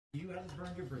You hadn't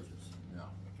burned your bridges. No.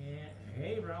 And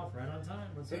hey, Ralph, right on time.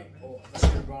 What's up, man? Oh, I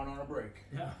thought you were going on a break.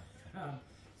 Yeah.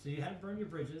 So you hadn't burned your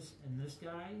bridges, and this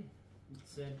guy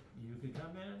said you could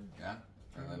come in, Yeah.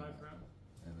 turn your life around.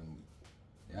 And then,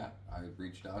 yeah, I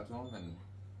reached out to him and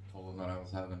told him that I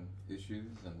was having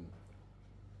issues, and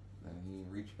then he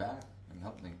reached back and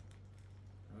helped me.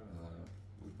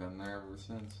 We've been there ever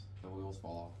since the wheels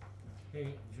fall off.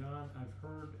 Hey, John, I've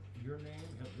heard your name.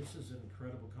 This is an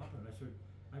incredible compliment.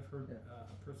 I've heard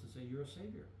a person say you're a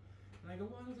savior. And I go,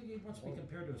 well, I don't think he wants to be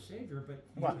compared to a savior, but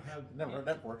you have... Never heard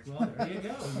that word. Well, there you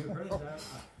go. You heard it.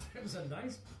 It was a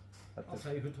nice... I'll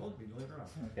tell you who told me later on.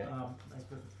 Okay. Nice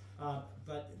person.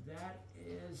 But that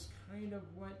is kind of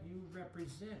what you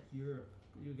represent. You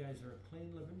guys are a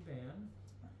clean living band.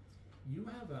 You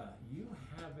have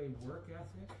a work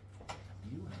ethic.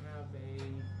 You have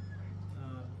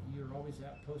you're always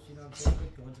out posting on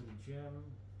Facebook, going to the gym,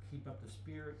 keep up the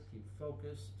spirit, keep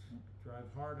focused, drive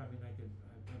hard. I mean,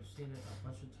 I've seen it a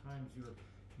bunch of times.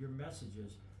 Your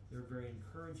messages, they're very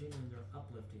encouraging and they're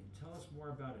uplifting. Tell us more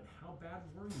about it. How bad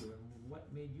were you, and what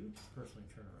made you personally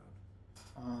turn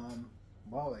around?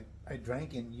 Well, I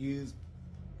drank and used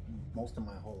most of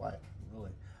my whole life,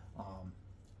 really.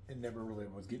 It never really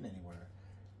was getting anywhere.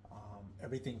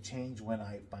 Everything changed when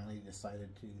I finally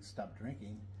decided to stop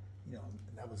drinking. You know,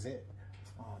 that was it.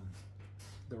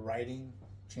 The writing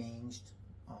changed.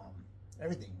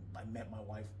 Everything. I met my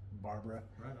wife, Barbara.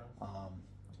 Right on.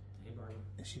 Hey, Barbara.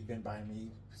 And she's been by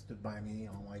me, stood by me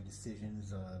on my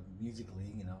decisions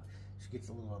musically. You know, she gets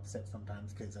a little upset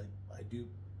sometimes because I do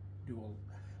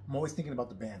I'm always thinking about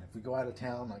the band. If we go out of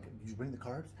town, like, did you bring the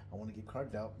cards? I want to get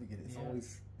cards out because it's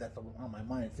always, that's on my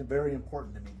mind. It's very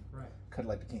important to me. Right. Cut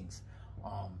like the Kings.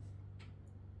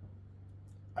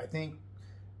 I think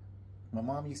my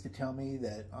mom used to tell me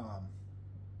that I'm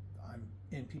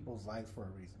in people's lives for a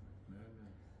reason.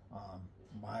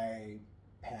 My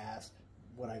past,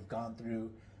 what I've gone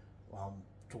through,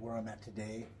 to where I'm at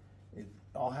today, it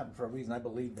all happened for a reason. I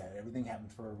believe that everything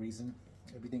happened for a reason.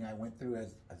 Everything I went through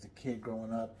as a kid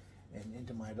growing up and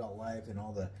into my adult life, and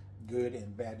all the good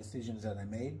and bad decisions that I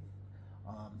made,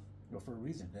 for a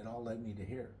reason. It all led me to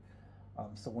here.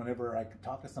 So whenever I could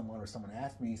talk to someone, or someone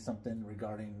asked me something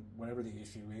regarding whatever the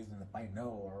issue is, and if I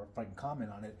know or if I can comment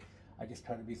on it, I just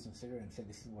try to be sincere and say,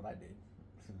 this is what I did.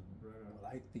 This is what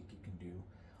I think you can do.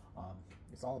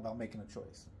 It's all about making a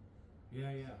choice.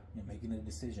 Yeah. You know, making a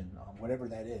decision, whatever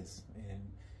that is. And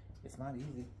it's not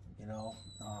easy, you know.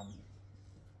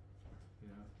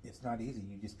 It's not easy.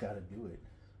 You just got to do it.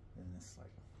 And it's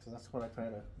like, so that's what I try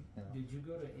to, you know. Did you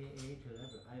go to AA? Because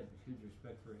I have a huge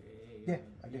respect for AA. Yeah,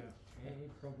 I did. AA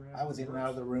program. I was in and out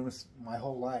of the rooms my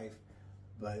whole life,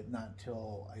 but not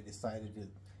until I decided to.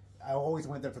 I always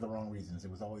went there for the wrong reasons. It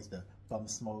was always to bum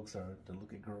smokes or to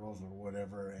look at girls or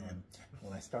whatever. And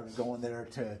when I started going there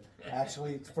to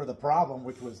actually for the problem,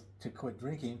 which was to quit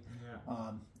drinking,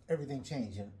 everything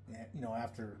changed. And you know,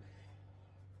 after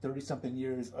 30-something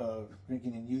years of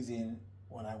drinking and using,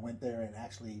 when I went there and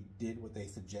actually did what they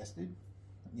suggested,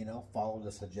 you know, followed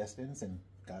the suggestions and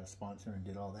got a sponsor and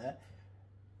did all that,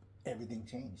 everything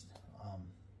changed.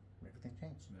 Everything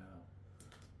changed. Wow.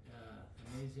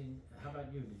 Amazing. How about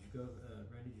you? Did you go,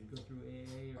 Randy, did you go through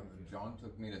AA? Or John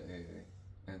took me to AA,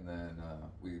 and then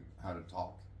we had a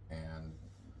talk, and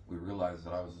we realized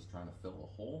that I was just trying to fill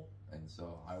a hole, and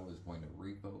so I was going to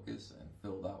refocus and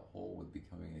fill that hole with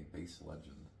becoming a bass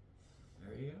legend.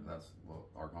 There you go. That's what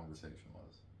our conversation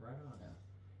was. Right on. Yeah.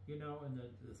 You know, in the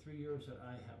 3 years that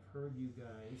I have heard you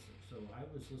guys, so I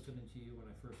was listening to you when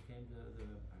I first came to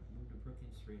I moved to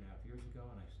Brookings 3.5 years ago,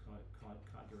 and I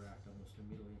caught your act almost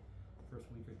immediately, the first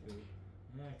week or two.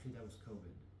 And actually, that was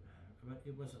COVID, but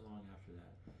it wasn't long after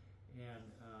that. And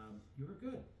you were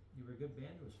good. You were a good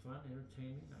band. It was fun,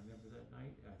 entertaining. I remember that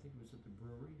night. I think it was at the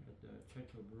brewery, at the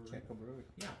Chetco Brewery. Chetco Brewery.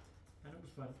 Yeah, and it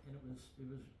was fun, and it was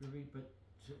really. But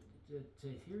to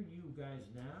hear you guys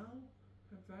now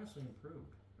have vastly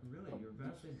improved. Really, you're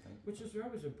vastly, which is, you're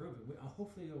always improving.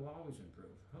 Hopefully, you'll always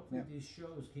improve. Hopefully, these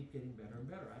shows keep getting better and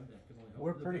better. I can only hope.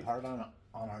 We're pretty hard on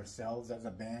ourselves as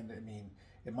a band. I mean,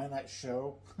 it might not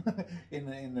show in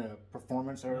the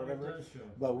performance or whatever, it does show.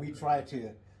 But we try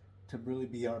to really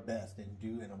be our best and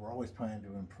we're always trying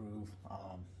to improve.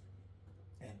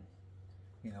 And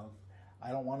you know,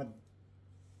 I don't want to.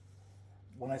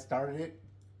 When I started it,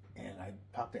 and I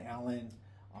talked to Alan,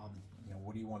 you know,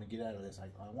 what do you want to get out of this? I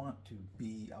want to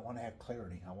have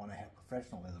clarity. I want to have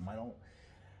professionalism.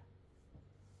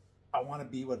 I want to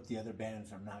be what the other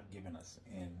bands are not giving us,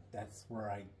 and that's where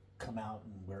I come out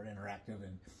and we're interactive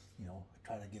and, you know,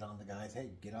 try to get on the guys.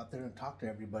 Hey, get out there and talk to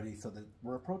everybody so that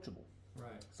we're approachable.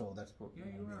 Right. So that's what. Yeah,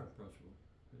 you are approachable.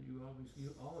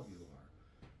 All of you are.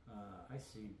 I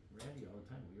see Randy all the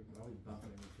time. We're always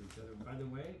bumping into each other. By the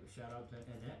way, shout out to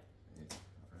Annette. Yeah.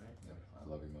 All right. Yeah, I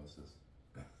love you, Moses.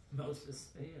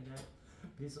 Moses, hey Annette,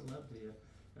 peace and love to you.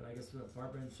 And I guess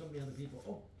Barbara and so many other people.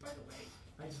 Oh, by the way,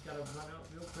 I just got to run out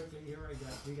real quickly here.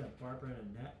 We got Barbara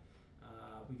and Annette.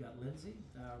 We got Lindsay,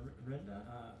 Brenda,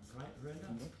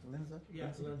 Lindsay?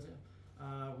 Yeah, Lindsay.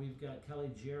 We've got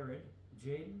Kelly, Jared,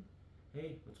 Jaden.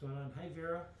 Hey, what's going on? Hi,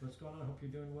 Vera. What's going on? Hope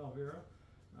you're doing well, Vera.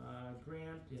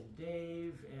 Grant and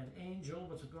Dave and Angel.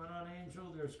 What's going on,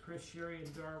 Angel? There's Chris, Sherry,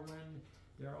 and Darwin.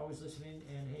 They're always listening.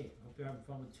 And hey, hope you're having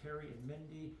fun with Terry and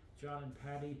Mindy, John and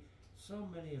Patty. So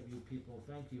many of you people.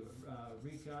 Thank you,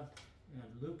 Rika and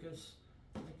Lucas.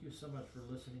 Thank you so much for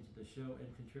listening to the show and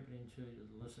contributing to the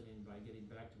listening by getting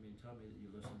back to me and telling me that you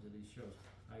listen to these shows.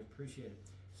 I appreciate it.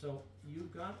 So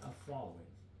you got a following,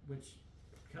 which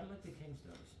kind of like the Kings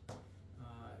does.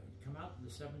 Come out the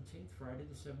 17th, Friday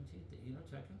the 17th, the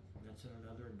Enoteca. That's in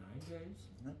another 9 days.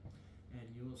 Mm-hmm. And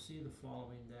you will see the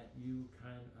following that your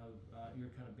kind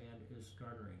of band is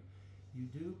garnering. You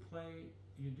do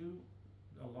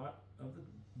a lot of the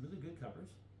really good covers,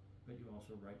 but you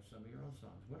also write some of your own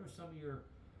songs. What are some of your,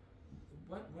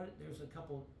 there's a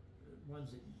couple ones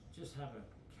that just have a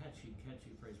catchy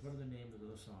phrase. What are the names of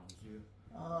those songs? Your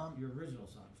original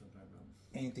songs, I'm talking about.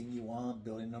 Anything You Want,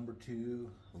 Building Number 2,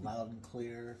 Loud and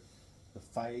Clear, The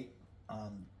Fight.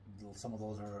 Some of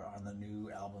those are on the new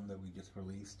album that we just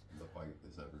released. The Fight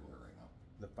is everywhere right now.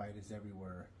 The Fight is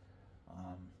everywhere.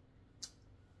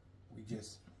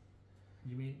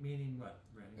 You meaning what,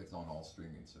 Randy? It's on all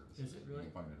streaming services. Is it really?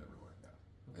 You can find it everywhere,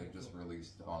 yeah. Okay, It just cool.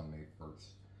 released on May 1st.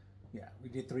 Yeah, we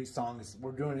did 3 songs.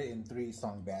 We're doing it in 3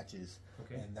 song batches.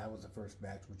 Okay. And that was the first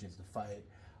batch, which is The Fight,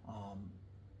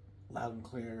 Loud and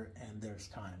Clear, and There's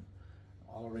Time.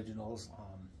 All originals.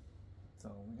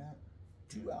 So we got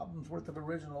 2 albums worth of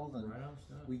originals, and Right on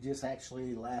stuff. we just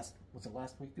actually last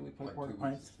week that we played Like Quarter 2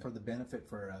 Pints weeks, yeah. for the benefit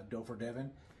for Doe for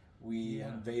Devon. We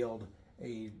Yeah. unveiled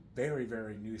a very,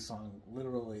 very new song,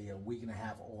 literally a week and a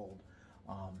half old.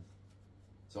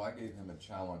 So I gave him a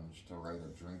challenge to write a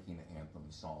drinking anthem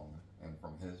song, and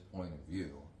from his point of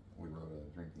view, we wrote a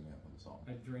drinking anthem song.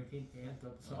 A drinking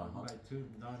anthem song by 2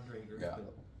 non-drinkers. Yeah.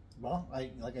 Well,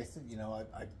 like I said,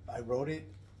 I wrote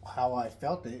it how I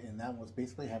felt it, and that was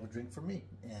basically have a drink for me.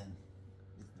 And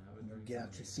Have a drink get for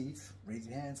out me. your seats, raise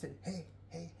your hand, and say, hey,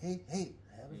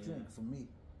 have a Yeah. drink for me.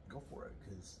 Go for it,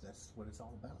 because that's what it's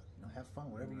all about. Have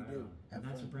fun, whatever you Right do. on. Have And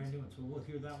that's fun. a brand new one, so we'll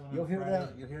hear that one You'll on hear Friday.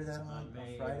 that. You'll hear that on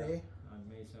May, Friday. On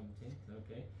May 17th,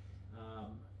 okay.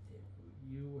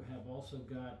 You have also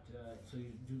got, so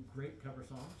you do great cover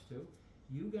songs too.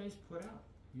 You guys put out,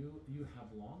 you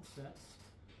have long sets.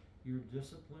 You're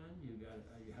disciplined.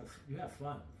 You have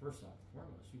fun. First off,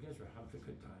 foremost, you guys are having a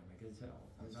good time. I can tell.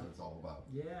 That's what it's all about.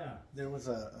 Yeah. There was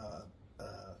a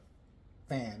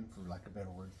fan, for lack of better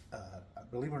words. I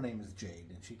believe her name is Jade,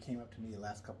 and she came up to me the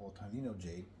last couple of times. You know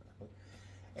Jade.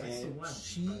 That's the And one.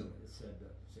 she by the way, that said,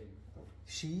 say,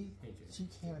 she Hey, Jade. she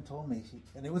came and told me,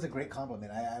 and it was a great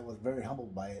compliment. I was very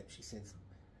humbled by it. She says,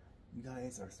 "You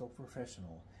guys are so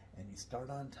professional, and you start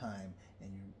on time,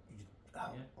 and you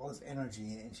all this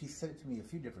energy." And she said it to me a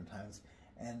few different times,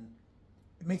 and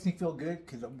it makes me feel good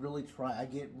because I really try. I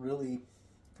get really,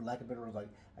 for lack of better words,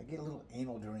 I get a little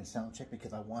anal during sound check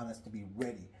because I want us to be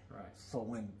ready. Right. So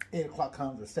when 8 o'clock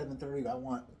comes or 7:30, I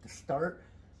want to start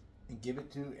and give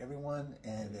it to everyone,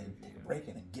 and then take a break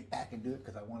and then get back and do it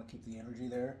because I want to keep the energy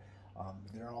there.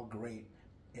 They're all great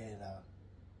at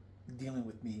dealing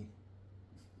with me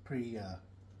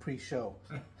pre-show.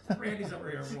 Randy's over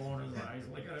here rolling his eyes,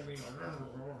 looking at me.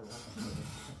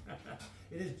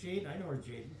 It is Jade. I know her,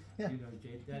 Jaden. Yeah. You know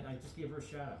Jade. I just gave her a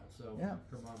shout out. So Yeah.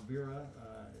 from Vera,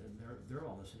 and they're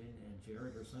all listening, and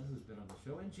Jared, her son, who's been on the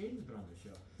show, and Jaden's been on the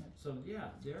show. Yeah. So yeah,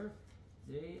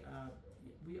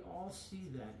 we all see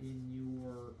that in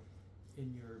your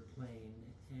playing,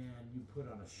 and you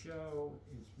put on a show.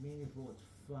 It's meaningful. It's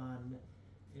fun.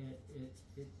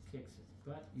 It kicks it.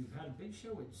 But you've had a big show.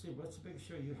 What's the big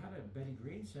show? You had a Betty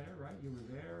Green Center, right? You were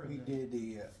there. We did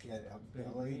the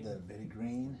Betty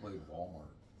Green. Played Walmart.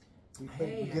 We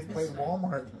Hey, I just missed played that.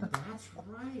 Walmart. That's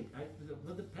right.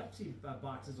 The Pepsi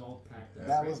boxes all packed up.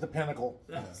 That right? was the pinnacle.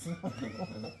 That's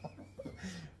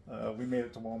We made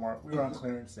it to Walmart. We were on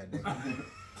clearance that day.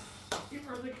 you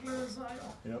were the clearance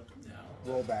aisle. Yep.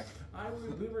 No. Roll back.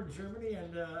 We were in Germany,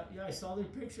 and I saw the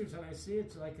pictures, and I see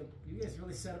it's like you guys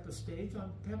really set up a stage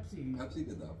on Pepsi. Pepsi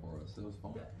did that for us. It was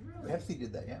fun. Really? Pepsi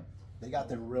did that, yeah. They got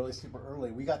there really super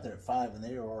early. We got there at 5, and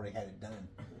they already had it done.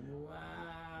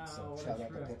 Wow. So what shout a out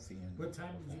to trip. Pepsi. And What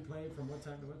time did you play? From what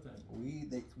time to what time?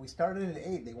 We started at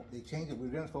 8. They changed it. We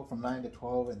were going to go from 9 to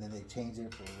 12, and then they changed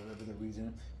it for whatever the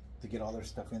reason to get all their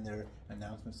stuff in their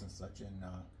announcements and such. And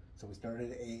so we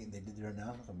started at 8, and they did their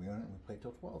announcements, and we went and we played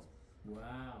till 12.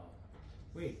 Wow.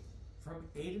 Wait, from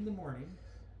 8 in the morning.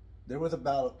 There was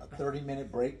about a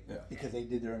 30-minute break because they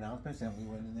did their announcements, and we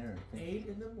went in there. 8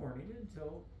 in the morning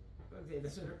until. Okay,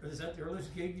 is that the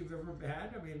earliest gig you've ever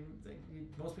had? I mean,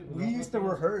 most people. We used to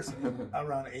rehearse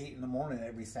around 8 in the morning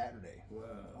every Saturday.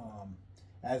 Wow.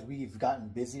 As we've gotten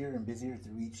busier and busier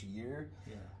through each year,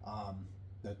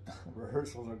 the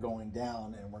rehearsals are going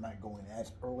down, and we're not going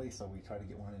as early, so we try to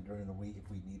get one in during the week if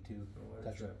we need to.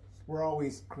 We're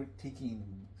always critiquing.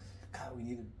 God,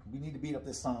 we need to beat up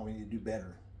this song. We need to do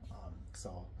better.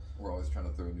 So we're always trying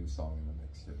to throw a new song in the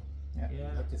mix too. Yeah. We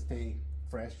like to stay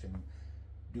fresh and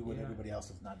do what everybody else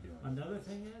is not doing. Another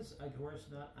thing is, of course,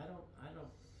 I don't.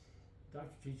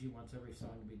 Dr. Gigi wants every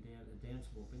song to be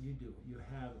danceable, but you do. You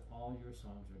have all your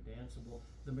songs are danceable.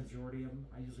 The majority of them,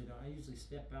 I usually don't. I usually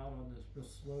step out on the real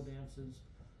slow dances,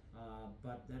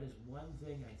 but that is one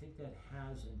thing I think that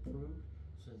has improved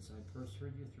since I first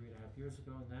heard you 3.5 years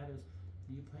ago, and that is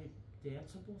you play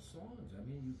danceable songs. I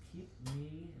mean, you keep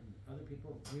me and other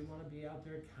people. We want to be out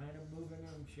there, kind of moving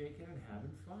and shaking and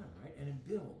having fun, right? And it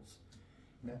builds.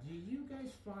 Yeah. Do you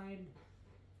guys find?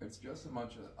 It's just as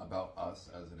much about us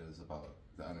as it is about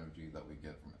the energy that we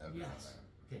get from everyone there.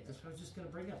 Okay, that's what I was just going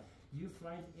to bring up. You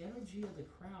find the energy of the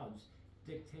crowds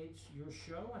dictates your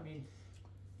show? I mean...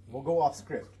 We'll go off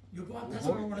script. You go off, that's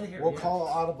what I want to hear. We'll call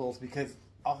audibles because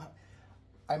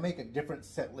I make a different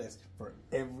set list for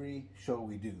every show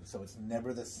we do, so it's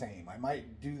never the same. I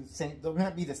might do the same, they'll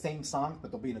not be the same songs,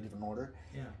 but they'll be in a different order.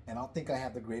 Yeah. And I'll think I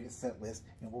have the greatest set list,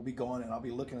 and we'll be going, and I'll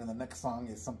be looking, and the next song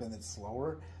is something that's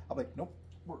slower. I'll be like, nope.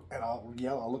 And I'll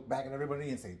yell, I'll look back at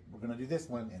everybody and say, we're going to do this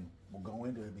one, and we'll go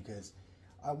into it because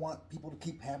I want people to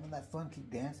keep having that fun, keep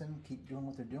dancing, keep doing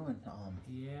what they're doing.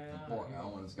 Poor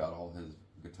Alan's got all his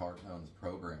guitar tones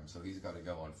programmed, so he's got to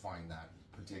go and find that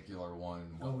particular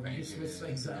one. When you switch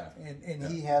things up. And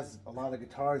he has a lot of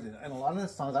guitars, and a lot of the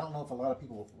songs, I don't know if a lot of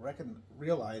people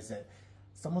realize that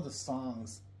some of the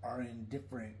songs are in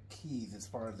different keys as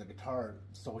far as the guitar,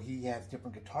 so he has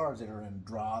different guitars that are in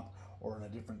drop or in a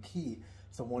different key.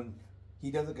 So when he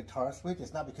does a guitar switch,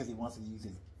 it's not because he wants to use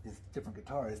his different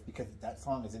guitar, it's because that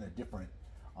song is in a different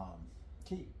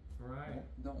key. Right.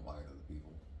 Don't lie to the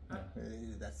people.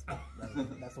 That's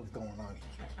what's going on.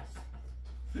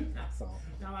 So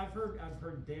now I've heard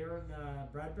Darren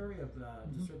Bradbury of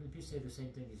Disturbing Peace say the same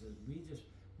thing. He says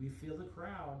we feel the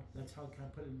crowd. That's how I kind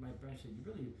of put it in my brain. He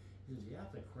said he says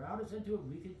if the crowd is into it,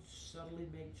 we could subtly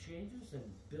make changes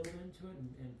and build into it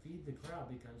and feed the crowd,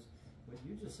 because what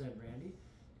you just said, Randy,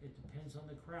 it depends on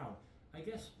the crowd. I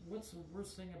guess what's the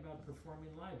worst thing about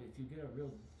performing live? If you get do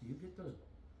you get those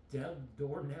dead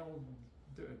doornail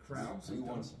crowds? We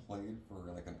once played for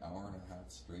like an hour and a half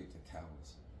straight to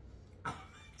cows.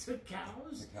 To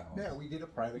cows? To cows. Yeah, we did a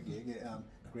private gig.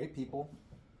 Great people,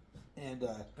 and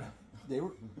they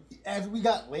were. As we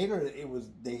got later, they were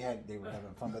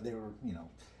having fun, but they were,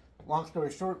 Long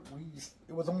story short,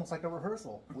 it was almost like a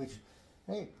rehearsal. Which,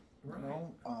 hey,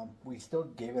 we still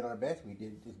gave it our best. We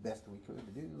did as best we could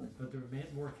to do. But there were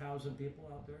more cows than people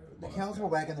out there. The cows were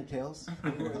wagging their tails.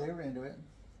 They were into it.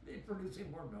 They're producing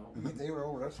more milk. They were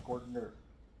over us squirting their,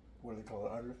 what do they call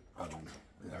it, udders?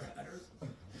 Their udders.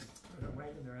 They're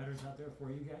wagging their udders out there for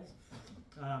you guys.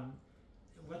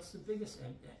 What's the biggest?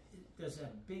 Does a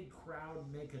big crowd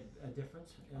make a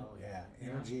difference? Oh yeah,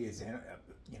 energy is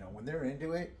when they're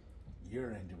into it,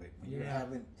 you're into it. When you're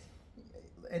having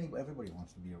everybody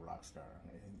wants to be a rock star.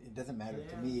 It doesn't matter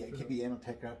to me. It could be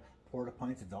Anoteca, Porta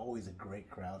Pints. It's always a great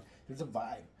crowd. There's a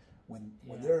vibe when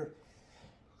they're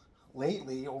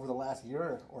lately over the last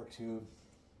year or two,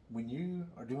 when you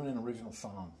are doing an original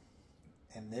song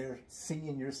and they're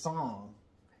singing your song,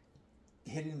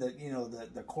 hitting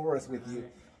the chorus with you,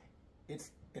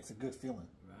 it's a good feeling.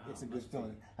 Wow, it's a good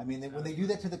feeling. I mean, when they do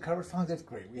that to the cover songs, that's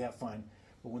great. We have fun.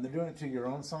 But when they're doing it to your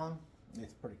own song,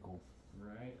 it's pretty cool.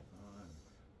 Right on.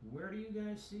 Where do you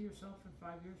guys see yourself in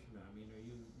 5 years from now? I mean, are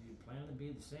you planning to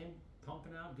be the same,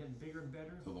 pumping out, getting bigger and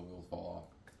better? Till the wheels fall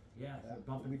off. Yeah, we're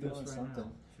bumping fists right something.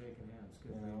 Now. Shaking hands.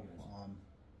 Good for you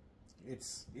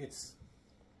guys.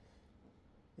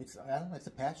 I don't know, it's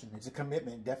a passion. It's a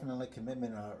commitment. Definitely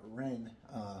commitment. Ren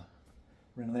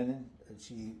Lennon,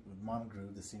 she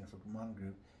Monogroup, the singer for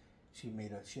Monogroup, she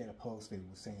had a post that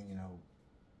was saying,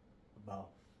 about,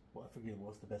 well, I forget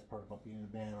what's the best part about being in a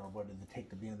band, or what does it take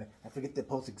to be in a band. I forget the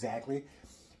post exactly.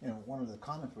 And one of the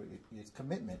comments was, it's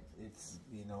commitment. It's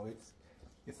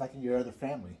it's like in your other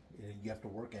family. You have to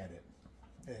work at it,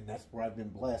 and that's where I've been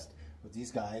blessed with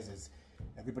these guys. Is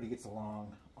everybody gets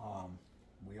along.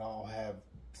 We all have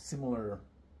similar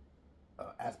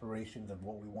aspirations of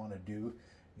what we want to do.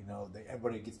 You know,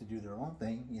 everybody gets to do their own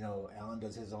thing. You know, Alan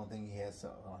does his own thing. He has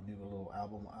a new little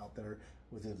album out there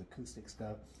with his acoustic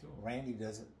stuff. Cool. Randy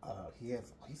does.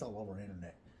 He's all over the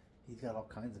internet. He's got all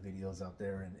kinds of videos out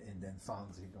there and then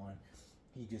songs he's going.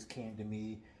 He just came to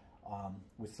me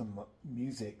with some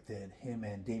music that him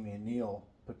and Damian Neal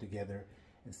put together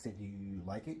and said, "Do you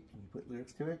like it? Can you put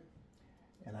lyrics to it?"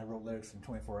 And I wrote lyrics in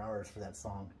 24 hours for that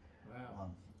song.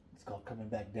 Wow. It's called Coming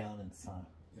Back Down, and it's a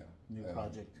new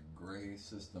project. Gray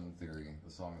System Theory.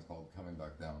 The song is called Coming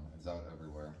Back Down. It's out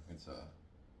everywhere. It's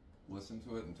listen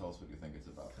to it and tell us what you think it's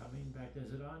about. Coming back.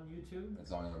 Is it on YouTube?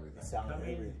 It's on everything. It's on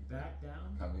Coming Back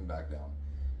Down. Coming Back Down.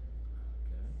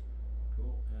 Okay.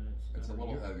 Cool. And it's a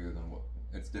little heavier than what.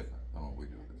 It's different than what we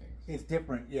do with the Kings. It's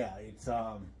different. Yeah.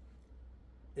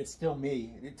 It's still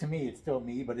me. To me, it's still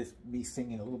me, but it's me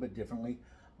singing a little bit differently.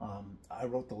 I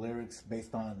wrote the lyrics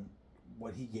based on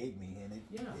what he gave me, and it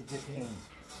just came.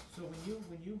 So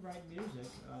when you write music,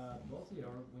 both of you,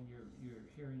 or when you're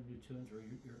hearing new tunes or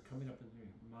you're coming up in your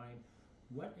mind,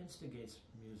 what instigates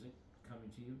music coming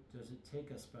to you? Does it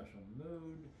take a special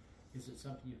mood? Is it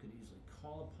something you could easily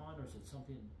call upon, or is it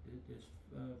something that is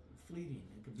fleeting?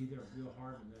 It could be there real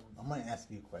hard, and then. I'm going to ask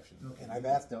you a question, okay. And I've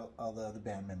asked all the other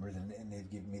band members, and they've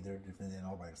given me their different. And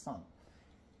I'll write a song.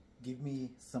 Give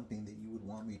me something that you would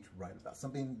want me to write about.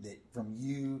 Something that from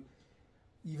you.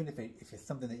 Even if it's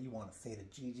something that you want to say to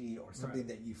Gigi or something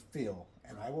that you feel,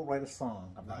 and I will write a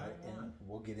song about it, and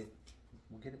we'll get it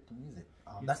to music.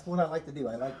 That's what I like to do.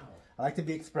 I like to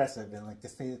be expressive and like to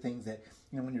say the things that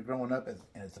when you're growing up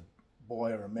as a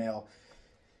boy or a male,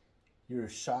 you're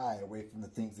shy away from the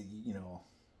things that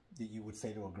that you would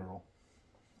say to a girl,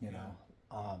 and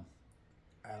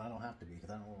I don't have to be because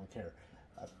I don't really care.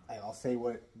 I'll say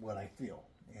what I feel,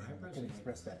 and I can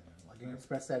express that. I can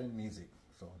express that in music.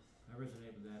 So. I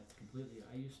resonate with that completely.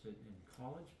 I used to, in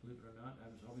college, believe it or not, I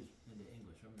was always into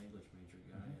English. I'm an English major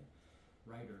guy and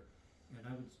writer. And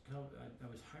I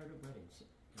was hired at weddings.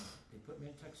 And they put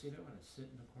me in a tuxedo and I'd sit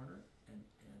in the corner and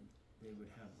they would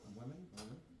have a woman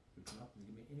would come up and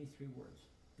give me any 3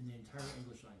 words in the entire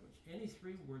English language. Any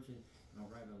 3 words and I'll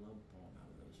write a love poem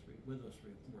out of those 3, with those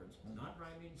 3 words. Not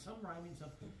rhyming, some rhyming,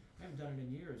 some, I haven't done it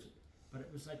in years, but it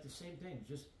was like the same thing.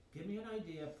 Just give me an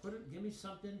idea, give me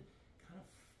something kind of,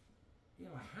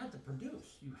 I had to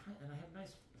produce. And I have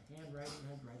nice handwriting.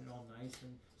 I'd write it all nice and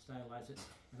stylize it,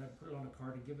 and I'd put it on a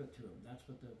card and give it to them. That's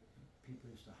what the people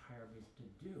used to hire me to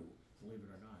do. Believe it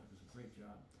or not, it was a great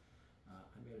job.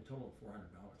 I made a total of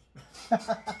 $400,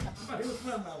 but it was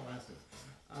fun while it lasted.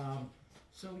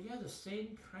 So yeah, the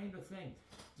same kind of thing.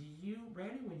 Do you,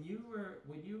 Randy,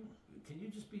 can you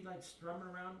just be like strumming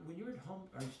around when you're at home?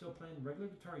 Are you still playing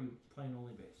regular guitar? Or are you playing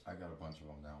only bass? I got a bunch of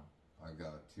them now. I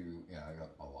got 2. Yeah, I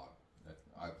got a lot.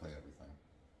 I play everything,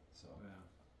 so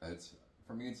it's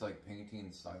for me. It's like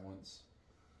painting silence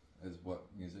is what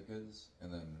music is,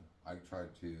 and then I try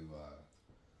to,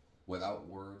 without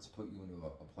words, put you into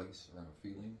a place or a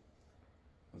feeling.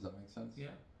 Does that make sense?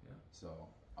 Yeah. So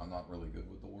I'm not really good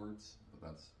with the words, but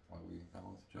that's why we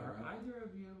balance each other out. Are either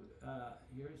of you? I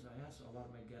ask a lot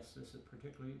of my guests this,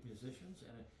 particularly musicians,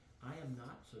 and I am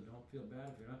not, so don't feel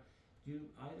bad if you're not. Do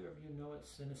either of you know what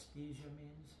synesthesia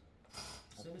means?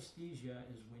 Synesthesia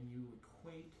is when you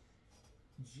equate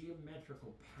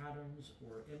geometrical patterns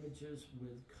or images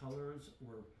with colors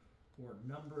or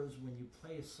numbers. When you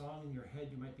play a song in your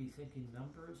head, you might be thinking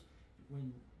numbers.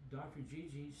 When Dr.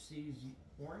 Gigi sees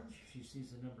orange, she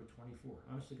sees the number 24.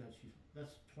 Honest to God,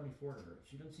 that's 24 to her.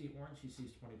 She doesn't see orange, she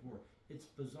sees 24. It's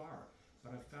bizarre,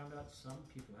 but I found out some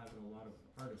people have it, a lot of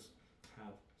artists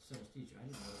have synesthesia. I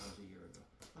didn't know it was a year ago.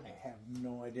 I have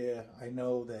no idea. I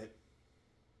know that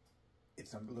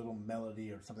it's a little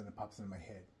melody or something that pops into my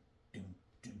head. Doom,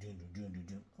 doom, doom, doom, doom,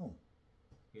 doom. Oh.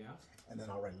 Yeah. And then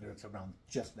I'll write lyrics around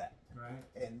just that. Right.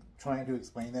 And trying to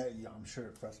explain that, I'm sure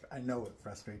it frustrates. I know it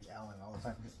frustrates Alan all the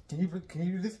time. Can you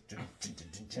do this? Can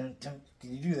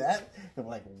you do that? I'm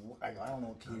like, I don't know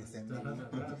what key it's in.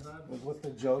 What's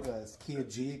the joke? Key of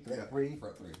G, fret 3.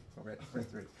 Fret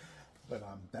 3. But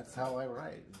that's how I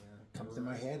write. It comes in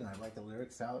my head, and I write the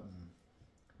lyrics out and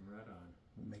right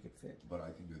on. Make it fit. But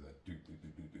I can do that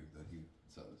that he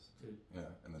says. Yeah,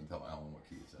 and then tell Alan what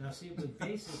key it's in. Now see, with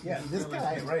bass, yeah, this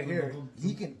guy right here,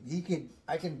 he can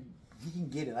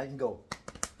get it. I can go,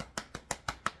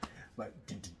 but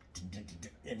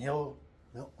and he'll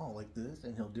like this,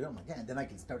 and he'll do it. I'm like, yeah. And then I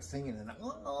can start singing, and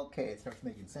okay, it starts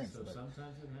making sense. So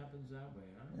sometimes it happens that way,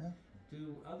 huh? Yeah.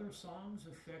 Do other songs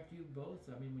affect you both?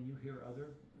 I mean, when you hear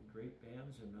other great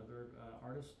bands and other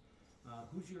artists,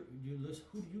 who do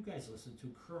you guys listen to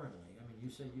currently? I mean,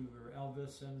 you said you were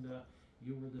Elvis and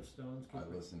you were the Stones. I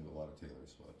listen to a lot of Taylor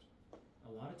Swift.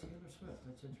 A lot of Taylor Swift.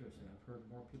 That's interesting. I've heard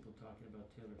more people talking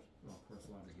about Taylor. Well, of course,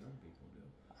 a lot of young people do.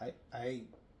 I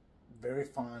very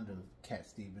fond of Cat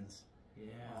Stevens.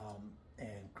 Yeah.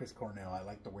 And Chris Cornell. I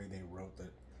like the way they wrote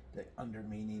the under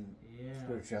meaning Yeah.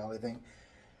 spirituality thing.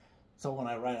 So when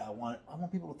I write, I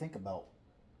want people to think about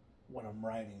what I'm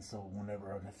writing. So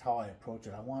whenever that's how I approach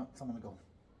it, I want someone to go,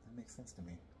 that makes sense to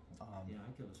me. Yeah,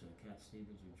 I could listen to Cat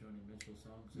Stevens or Joni Mitchell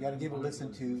songs. You got to give a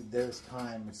listen to There's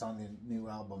Time. It's on the new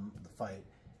album, The Fight.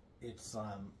 It's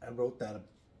I wrote that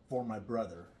for my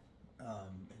brother,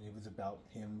 and it was about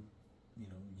him,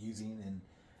 using and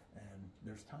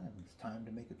there's time. It's time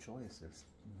to make a choice. There's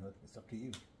it's up to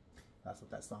you. That's what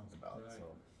that song's about. Right.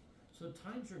 So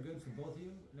times are good for both of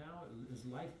you now. Is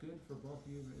life good for both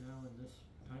of you right now in this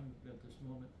time at this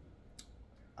moment?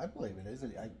 I believe it is.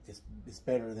 It's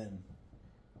better than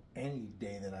any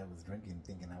day that I was drinking,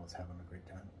 thinking I was having a great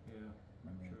time. Yeah,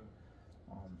 I mean, true.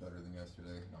 Better than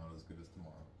yesterday, not as good as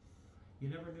tomorrow. You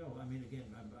never know. I mean, again,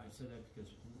 I said that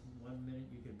because 1 minute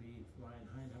you could be flying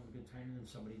high and have a good time, and then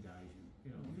somebody dies.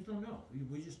 You just don't know.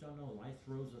 We just don't know. Life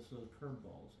throws us those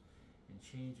curveballs, and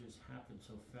changes happen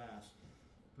so fast.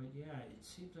 But yeah, it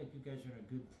seems like you guys are in a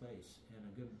good place, and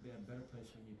a better place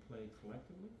when you play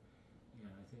collectively. Yeah,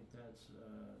 I think that's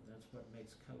what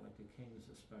makes Cut Like the Kings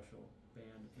a special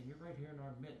band. And you're right here in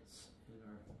our midst, in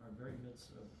our very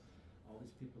midst of all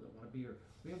these people that want to be here.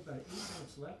 We have about 8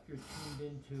 minutes left. You're tuned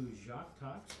into Jacques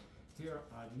Talks here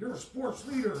on your sports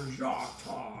leader, Jacques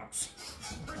Talks.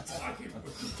 We're talking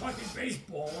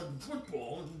baseball and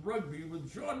football and rugby with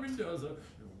John Mendoza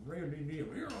and Randy Neal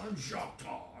here on Jacques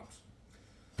Talks.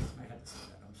 I had to say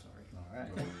that. I'm sorry. all right.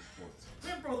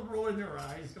 They're both rolling their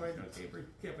eyes, going, okay, we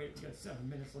got 7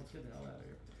 minutes, let's get the hell out of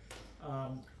here.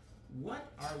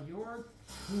 What are your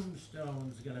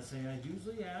tombstones going to say? I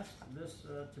usually ask this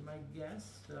to my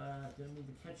guests, didn't mean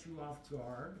to catch you off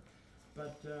guard,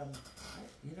 but,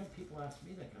 people ask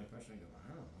me that kind of question. I go,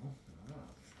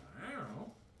 I don't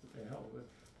know. What the hell?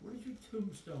 What is your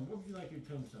tombstone? What would you like your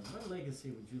tombstone? What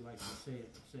legacy would you like to say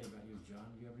about you, John?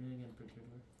 Do you have anything in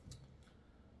particular?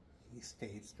 He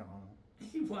stayed strong.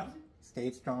 He what?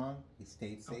 Stayed strong. He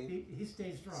stayed safe. He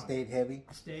stayed strong. Stayed heavy.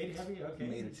 Stayed heavy. Okay.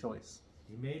 He made a choice.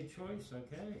 He made a choice.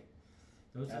 Okay.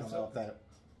 I don't know if that.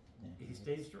 Yeah. He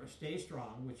stay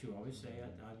strong, which you always say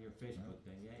on your Facebook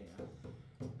thing. Yeah.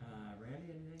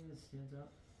 Randy, anything that stands out?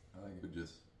 I think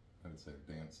I would say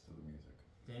dance to the music.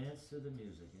 Dance to the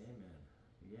music. Amen.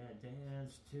 Yeah,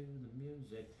 dance to the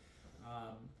music.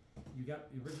 You got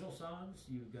original songs.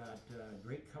 You've got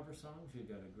great cover songs. You've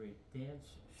got a great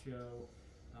dance show.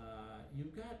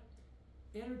 You've got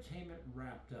entertainment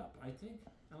wrapped up. I think,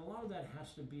 and a lot of that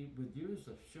has to be with you as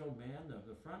the showman,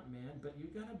 the front man. But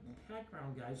you've got a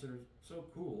background guys that are so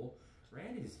cool.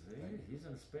 Randy's he's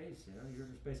in a space. You're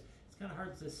in a space. It's kind of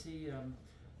hard to see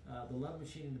the love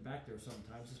machine in the back there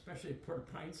sometimes, especially at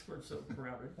Port-au-Prince where it's so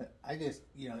crowded. I just,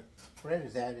 Fred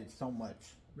has added so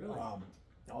much. Really?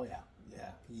 Oh yeah.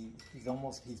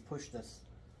 He's pushed us.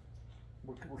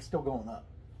 We're still going up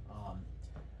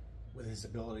with his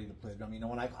ability to play drum.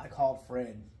 When I called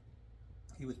Fred,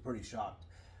 he was pretty shocked.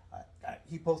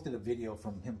 He posted a video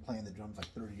from him playing the drums like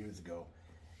 30 years ago,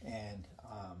 and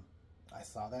I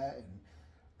saw that, and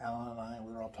Alan and I,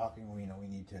 we were all talking. We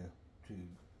need to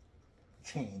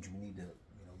change. We need to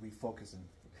refocus, and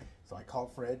so I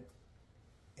called Fred.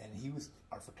 And he was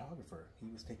our photographer. He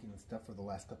was taking stuff for the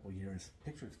last couple of years,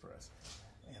 pictures for us.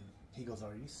 And he goes,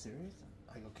 "Are you serious?"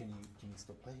 I go, "Can you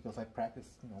still play?" He goes, "I practice,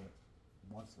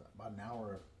 once about an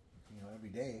hour, every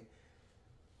day.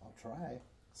 I'll try."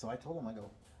 So I told him, I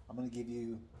go, "I'm going to give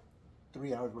you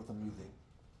 3 hours worth of music.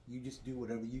 You just do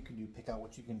whatever you can do. Pick out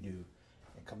what you can do,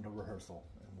 and come to rehearsal,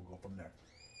 and we'll go from there."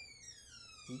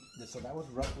 So that was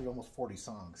roughly almost 40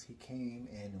 songs. He came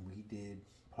and we did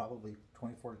probably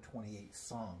 24 to 28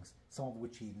 songs, some of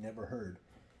which he'd never heard,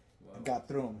 and got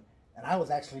through them. And I was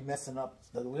actually messing up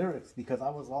the lyrics because I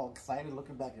was all excited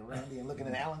looking back at Randy and looking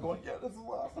at Alan going, "Yeah, this is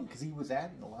awesome," because he was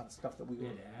adding a lot of stuff that we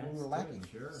were lacking.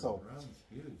 Sure. So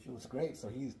huge. it was great. So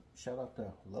shout out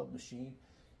to Love Machine.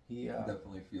 He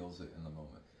definitely feels it in the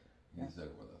moment. He's there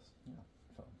with us. Yeah.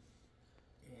 So.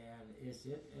 And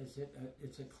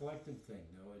it's a collective thing,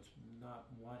 though. It's not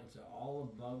one. It's all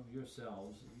above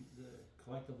yourselves.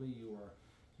 Collectively, you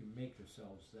make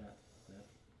yourselves that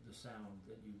the sound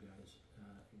that you guys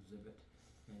exhibit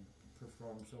and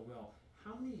perform so well.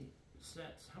 How many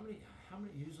sets? How many?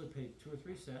 You usually play 2 or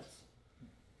 3 sets,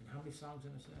 and how many songs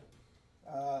in a set?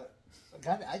 I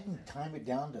can time it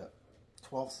down to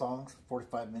 12 songs,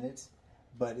 45 minutes.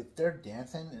 But if they're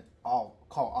dancing, I'll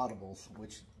call audibles,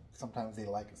 which sometimes they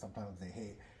like and sometimes they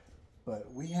hate.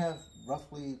 But we have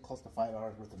roughly close to 5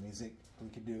 hours worth of music we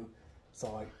could do.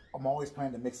 So I'm always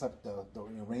trying to mix up the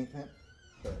arrangement.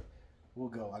 But we'll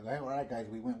go. I go, all right, guys,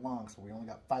 we went long, so we only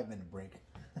got 5-minute break.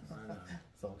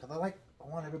 So, because I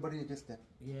want everybody to just to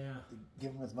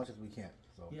give them as much as we can.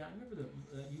 So yeah, I remember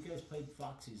you guys played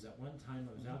Foxy's at one time.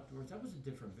 It was outdoors. That was a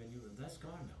different venue. That's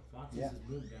gone now. Foxy's has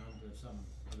moved down to some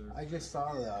other. I just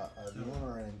saw the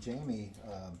owner and Jamie,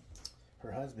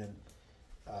 her husband,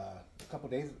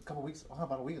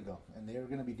 about a week ago, and they were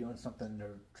going to be doing something.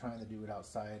 They're trying to do it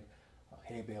outside.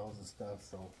 Hay bales and stuff,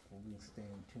 so we'll be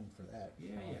staying tuned for that.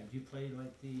 Yeah. Do you play are you going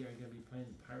to be playing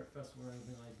the Pirate Festival or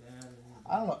anything like that?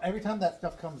 I don't know. Every time that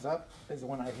stuff comes up is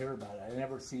when I hear about it. I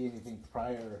never see anything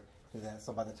prior to that,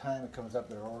 so by the time it comes up,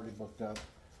 they're already booked up.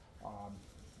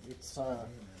 It's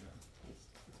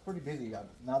pretty busy.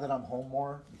 Now that I'm home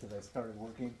more, because I started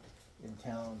working in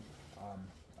town,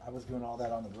 I was doing all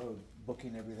that on the road,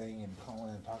 booking everything and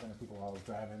calling and talking to people while I was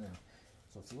driving, and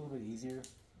so it's a little bit easier,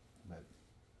 but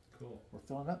cool. We're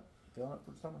filling up for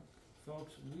the summer.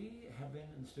 Folks, we have been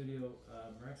in the studio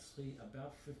miraculously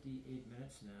about 58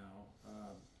 minutes now,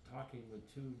 talking with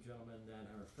two gentlemen that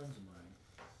are friends of mine,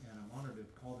 and I'm honored to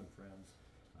call them friends.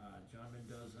 John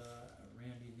Mendoza,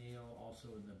 Randy Neal,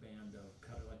 also in the band of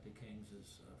Cut It Like the Kings,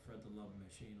 is Fred the Love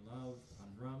Machine Love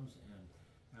on drums, and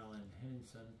Alan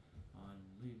Henningsen on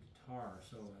lead guitar.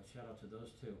 So shout out to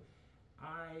those two.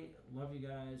 I love you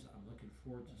guys. I'm looking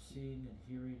forward to seeing and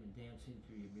hearing and dancing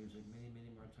to your music many,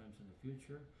 many more times in the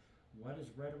future. What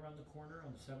is right around the corner on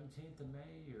the 17th of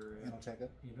May? You're Enoteca,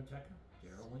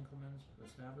 Daryl Winkleman's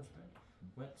establishment.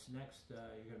 What's next? You're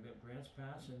going to be at Grants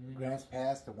Pass? Grants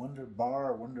Pass, the Wonder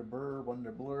Bar, Wonder Blur,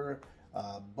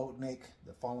 Boatnik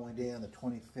the following day on the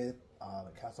 25th,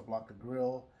 the Casablanca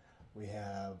Grill. We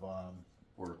have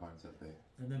Porta Pines that day.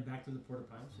 And then back to the Porta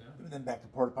Pines, And then back to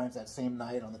Porta Pines that same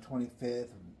night on the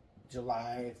 25th.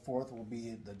 July 4th will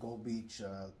be the Gold Beach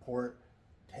Port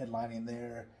headlining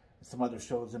there. Some other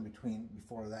shows in between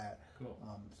before that. Cool.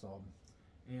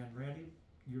 And Randy,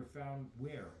 you're found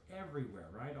where? Everywhere,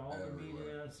 right? All the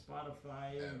media,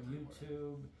 Spotify,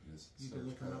 YouTube. Just you can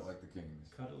look Cut It Like the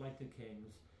Kings. Cut It Like the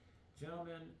Kings.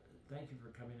 Gentlemen, thank you for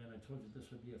coming in. I told you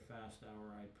this would be a fast hour.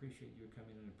 I appreciate you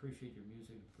coming in. Appreciate your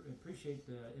music. Appreciate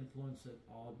the influence that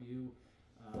all of you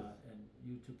and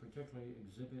you two particularly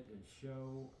exhibit and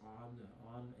show on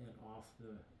and off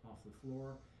the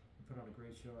floor. You put on a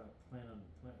great show. I plan on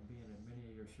being in many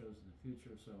of your shows in the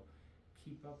future. So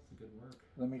keep up the good work.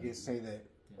 Let me just say that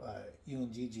you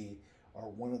and Gigi are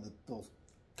one of those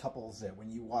couples that when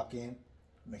you walk in,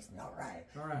 it makes me all right.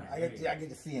 I get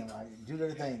to see them. I do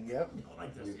their thing. Yep. I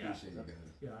like this. We appreciate you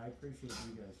guys. Yeah, I appreciate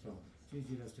you guys too.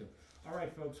 Gigi does too. All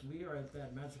right, folks, we are at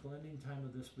that magical ending time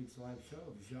of this week's live show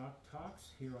of Jacques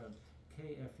Talks here on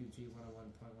KFUG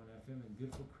 101.1 FM in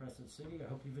beautiful Crescent City. I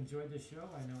hope you've enjoyed this show.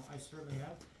 I know I certainly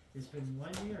have. It's been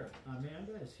 1 year.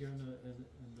 Amanda is here in the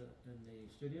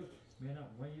studio. Amanda,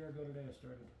 1 year ago today I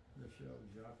started the show,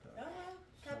 Jacques Talks. Oh, yeah.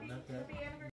 Happy anniversary.